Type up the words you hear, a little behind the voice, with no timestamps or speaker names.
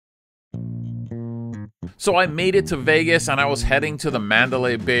So I made it to Vegas and I was heading to the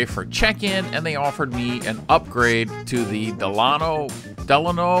Mandalay Bay for check-in, and they offered me an upgrade to the Delano?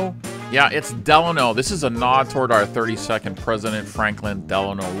 Yeah, it's Delano. This is a nod toward our 32nd President Franklin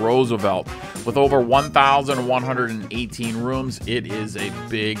Delano Roosevelt. With over 1,118 rooms, it is a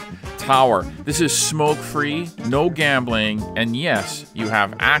big tower. This is smoke-free, no gambling, and yes, you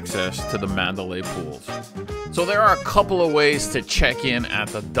have access to the Mandalay pools. So there are a couple of ways to check in at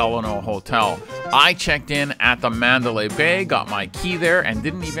the Delano Hotel. I checked in at the Mandalay Bay, got my key there, and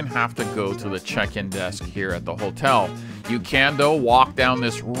didn't even have to go to the check-in desk here at the hotel. You can, though, walk down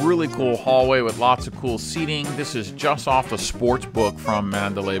this really cool hallway with lots of cool seating. This is just off the sports book from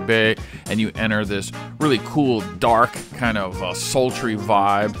Mandalay Bay, and you enter this really cool, dark, kind of sultry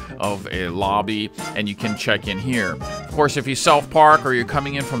vibe of a lobby, and you can check in here. Of course, if you self-park or you're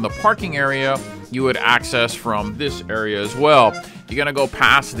coming in from the parking area, you would access from this area as well. You're gonna go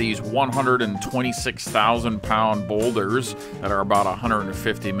past these 126,000 pound boulders that are about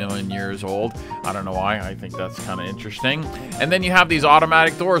 150 million years old. I don't know why, I think that's kind of interesting. And then you have these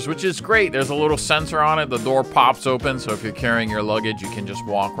automatic doors, which is great. There's a little sensor on it. The door pops open, so if you're carrying your luggage, you can just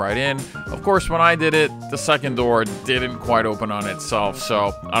walk right in. Of course, when I did it, the second door didn't quite open on itself,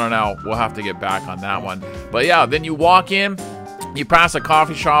 so I don't know, we'll have to get back on that one. But yeah, then you walk in, you pass a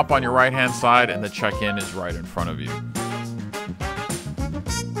coffee shop on your right-hand side, and the check-in is right in front of you.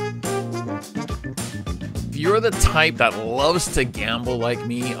 If you're the type that loves to gamble like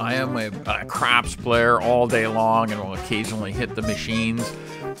me, I am a craps player all day long and will occasionally hit the machines.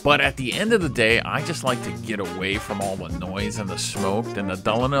 But at the end of the day, I just like to get away from all the noise and the smoke, and the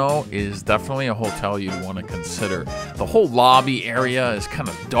Delano is definitely a hotel you'd want to consider. The whole lobby area is kind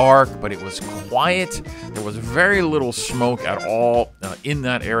of dark, but it was quiet. There was very little smoke at all in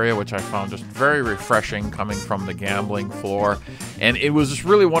that area, which I found just very refreshing coming from the gambling floor. And it was just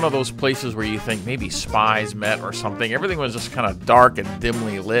really one of those places where you think maybe spies met or something. Everything was just kind of dark and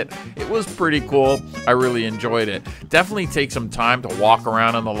dimly lit. It was pretty cool. I really enjoyed it. Definitely take some time to walk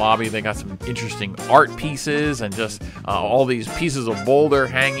around in the lobby. They got some interesting art pieces and just all these pieces of boulder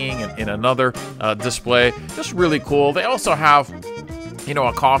hanging in another display. Just really cool. They also have, you know,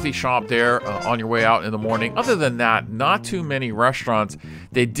 a coffee shop there on your way out in the morning. Other than that, not too many restaurants.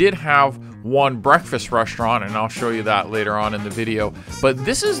 They did have one breakfast restaurant, and I'll show you that later on in the video. But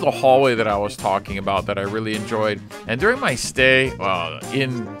this is the hallway that I was talking about that I really enjoyed. And during my stay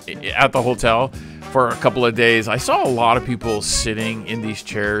at the hotel for a couple of days, I saw a lot of people sitting in these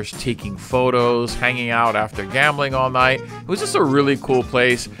chairs, taking photos, hanging out after gambling all night. It was just a really cool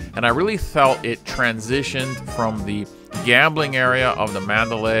place, and I really felt it transitioned from the gambling area of the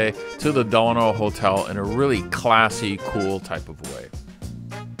Mandalay to the Delano Hotel in a really classy, cool type of way.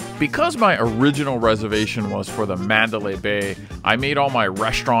 Because my original reservation was for the Mandalay Bay, I made all my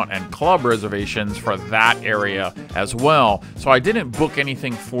restaurant and club reservations for that area as well, so I didn't book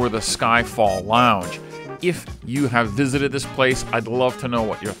anything for the Skyfall Lounge. If you have visited this place, I'd love to know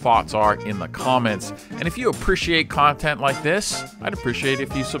what your thoughts are in the comments. And if you appreciate content like this, I'd appreciate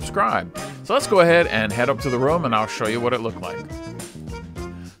if you subscribe. So let's go ahead and head up to the room and I'll show you what it looked like.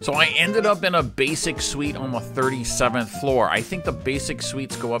 So I ended up in a basic suite on the 37th floor. I think the basic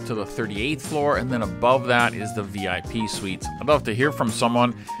suites go up to the 38th floor, and then above that is the VIP suites. I'd love to hear from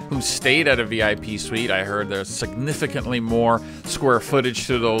someone who stayed at a VIP suite. I heard there's significantly more square footage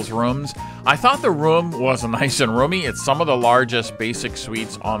to those rooms. I thought the room was nice and roomy. It's some of the largest basic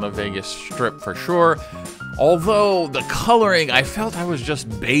suites on the Vegas Strip for sure. Although the coloring, I felt I was just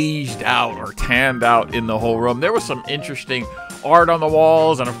beiged out or tanned out in the whole room. There was some interesting art on the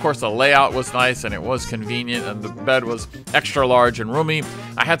walls, and of course the layout was nice and it was convenient, and the bed was extra large and roomy.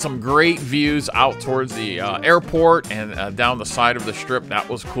 I had some great views out towards the airport and down the side of the Strip. That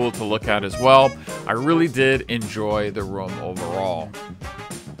was cool to look at as well. I really did enjoy the room overall.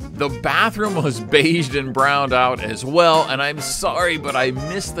 The bathroom was beiged and browned out as well, and I'm sorry, but I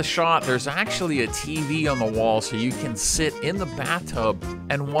missed the shot. There's actually a TV on the wall, so you can sit in the bathtub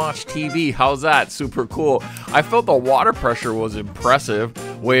and watch TV. How's that? Super cool. I felt the water pressure was impressive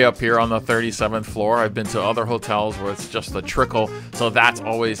way up here on the 37th floor. I've been to other hotels where it's just a trickle, so that's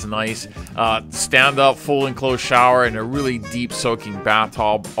always nice. Stand-up, full enclosed shower, and a really deep soaking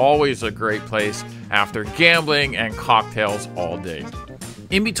bathtub. Always a great place after gambling and cocktails all day.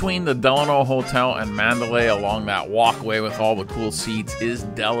 In between the Delano Hotel and Mandalay, along that walkway with all the cool seats, is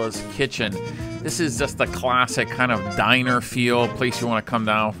Della's Kitchen. This is just a classic kind of diner feel, place you want to come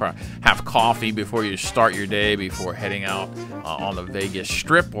down for have coffee before you start your day, before heading out on the Vegas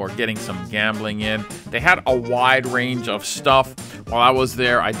Strip or getting some gambling in. They had a wide range of stuff. While I was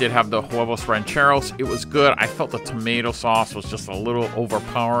there, I did have the huevos rancheros. It was good. I felt the tomato sauce was just a little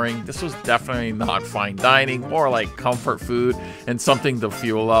overpowering. This was definitely not fine dining, more like comfort food and something to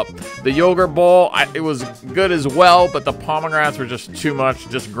fuel up. The yogurt bowl, it was good as well, but the pomegranates were just too much,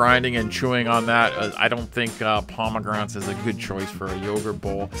 just grinding and chewing on that. I don't think pomegranates is a good choice for a yogurt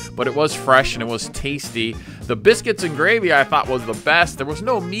bowl, but it was fresh and it was tasty. The biscuits and gravy I thought was the best. There was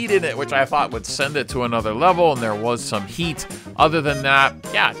no meat in it, which I thought would send it to another level, and there was some heat. Other than that,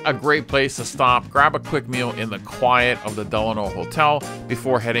 yeah, a great place to stop, grab a quick meal in the quiet of the Delano Hotel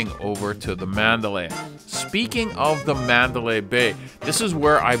before heading over to the Mandalay. Speaking of the Mandalay Bay, this is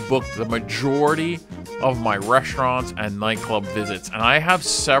where I booked the majority of my restaurants and nightclub visits, and I have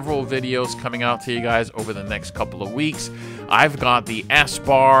several videos coming out to you guys over the next couple of weeks. I've got the S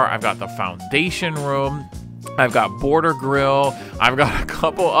Bar, I've got the Foundation Room, I've got Border Grill, I've got a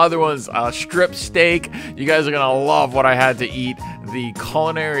couple other ones, Strip Steak. You guys are gonna love what I had to eat. The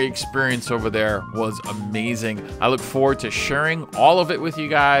culinary experience over there was amazing. I look forward to sharing all of it with you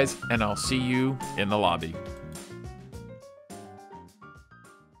guys, and I'll see you in the lobby.